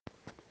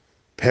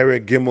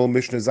Perek Gimel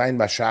Mishnah Zayin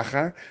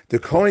Bashachar. The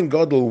Kohen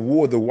Gadol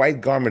wore the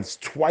white garments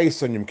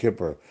twice on Yom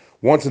Kippur.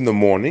 Once in the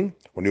morning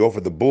when he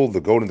offered the bull, the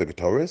goat, and the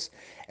ketoris,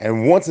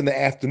 and once in the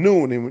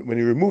afternoon when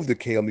he removed the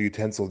kale and the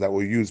utensils that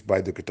were used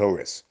by the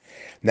ketoris.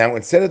 Now,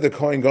 instead of the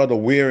Kohen Gadol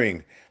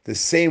wearing the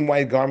same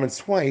white garments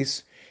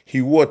twice,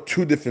 he wore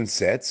two different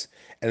sets,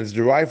 and it's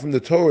derived from the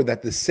Torah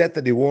that the set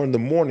that he wore in the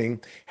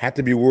morning had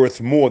to be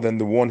worth more than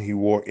the one he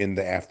wore in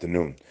the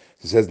afternoon.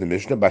 So it says in the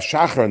Mishnah,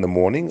 Bashachar in the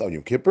morning, on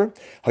Yom Kippur,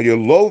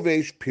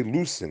 Hayolovesh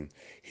Pilusin,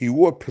 he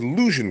wore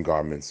Pelusian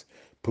garments.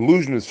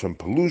 Pelusian is from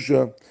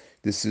Pelusia.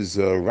 This is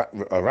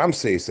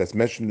Ramses that's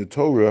mentioned in the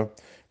Torah,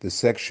 the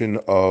section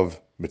of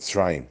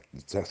Mitzrayim,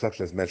 the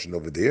section that's mentioned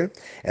over there.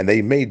 And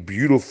they made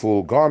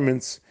beautiful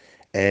garments,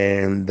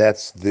 and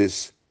that's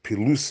this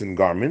Pilusin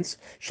garments.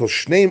 Shall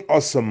shneim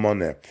asa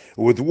moneh,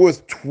 with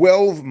worth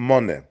 12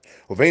 moneh.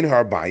 Ovein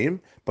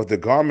harbayim, but the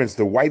garments,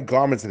 the white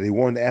garments that he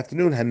wore in the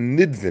afternoon, had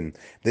nidvin.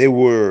 They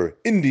were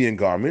Indian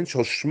garments.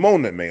 Shall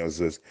shmona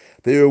me'ozuz.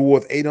 They were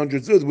worth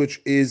 800 zuz,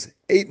 which is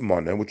 8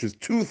 moneh, which is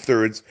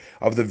 2/3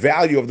 of the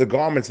value of the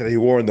garments that he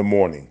wore in the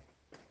morning.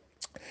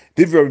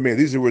 These are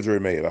words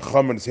of Remeir. A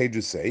chum and the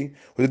sages say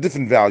with a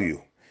different value.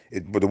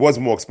 But it was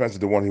more expensive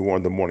than the one he wore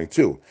in the morning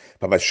too.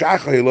 In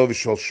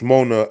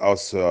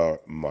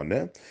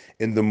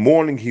the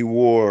morning he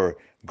wore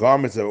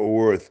garments that were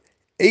worth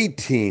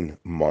 18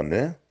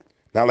 moneh,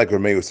 not like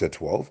Remeir said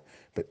 12,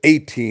 but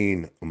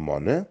 18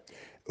 moneh.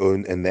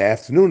 In the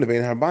afternoon, in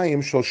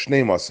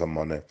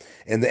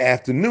the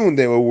afternoon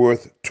they were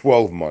worth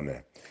 12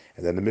 moneh.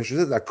 And then the Mishnah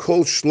says that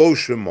kol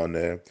shlosha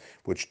moneh,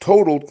 which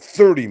totaled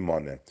 30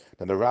 moneh.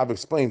 Now the Rav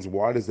explains,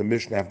 why does the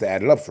Mishnah have to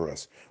add it up for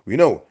us? We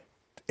know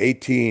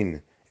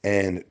 18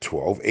 and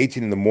 12,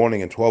 18 in the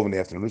morning and 12 in the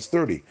afternoon is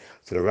 30.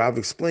 So the Rav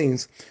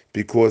explains,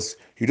 because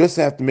you just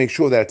have to make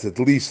sure that it's at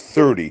least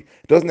 30.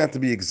 It doesn't have to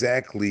be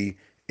exactly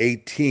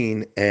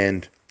 18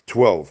 and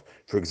 12.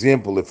 For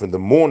example, if in the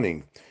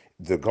morning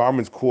the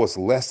garments cost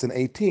less than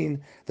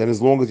 18, then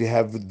as long as you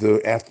have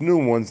the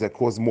afternoon ones that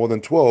cost more than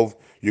 12,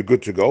 you're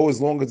good to go,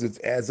 as long as it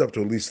adds up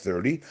to at least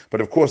 30.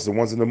 But of course, the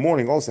ones in the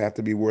morning also have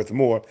to be worth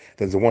more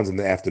than the ones in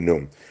the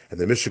afternoon. And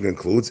the Mishnah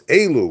concludes,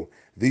 Elu,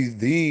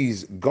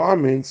 these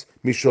garments,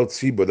 Mishal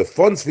Tzibur, the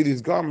funds for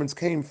these garments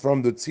came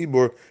from the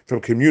Tzibur, from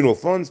communal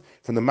funds,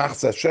 from the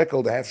Machzah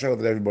Shekel, the half shekel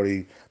that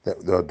everybody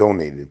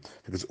donated.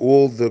 Because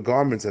all the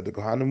garments that the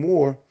Kohanim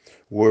wore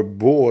were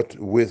bought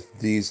with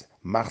these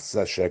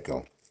Machzah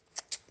Shekel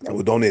that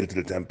were donated to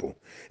the temple.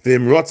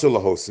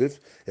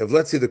 If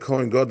let's say the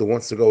Kohen Gadol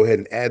wants to go ahead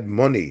and add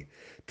money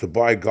to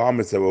buy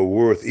garments that were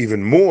worth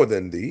even more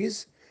than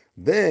these,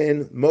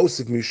 then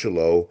Mosif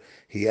Mishalo,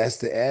 he has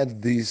to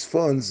add these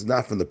funds,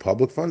 not from the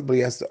public funds, but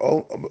he has to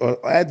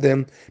add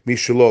them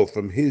Mishalo,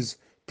 from his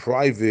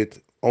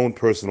private own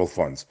personal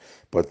funds.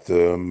 But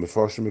the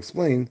Mefarshim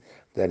explained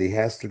that he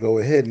has to go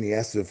ahead and he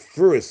has to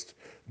first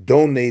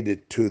donate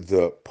it to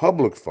the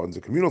public funds,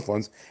 the communal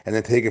funds, and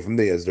then take it from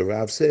there. As the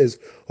Rav says,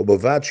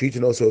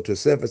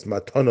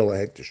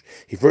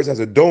 he first has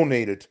to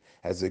donate it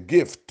as a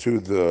gift to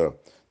the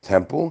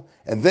temple,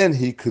 and then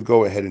he could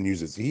go ahead and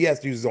use it. So he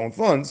has to use his own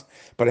funds,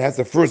 but it has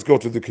to first go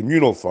to the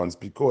communal funds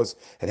because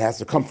it has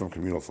to come from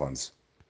communal funds.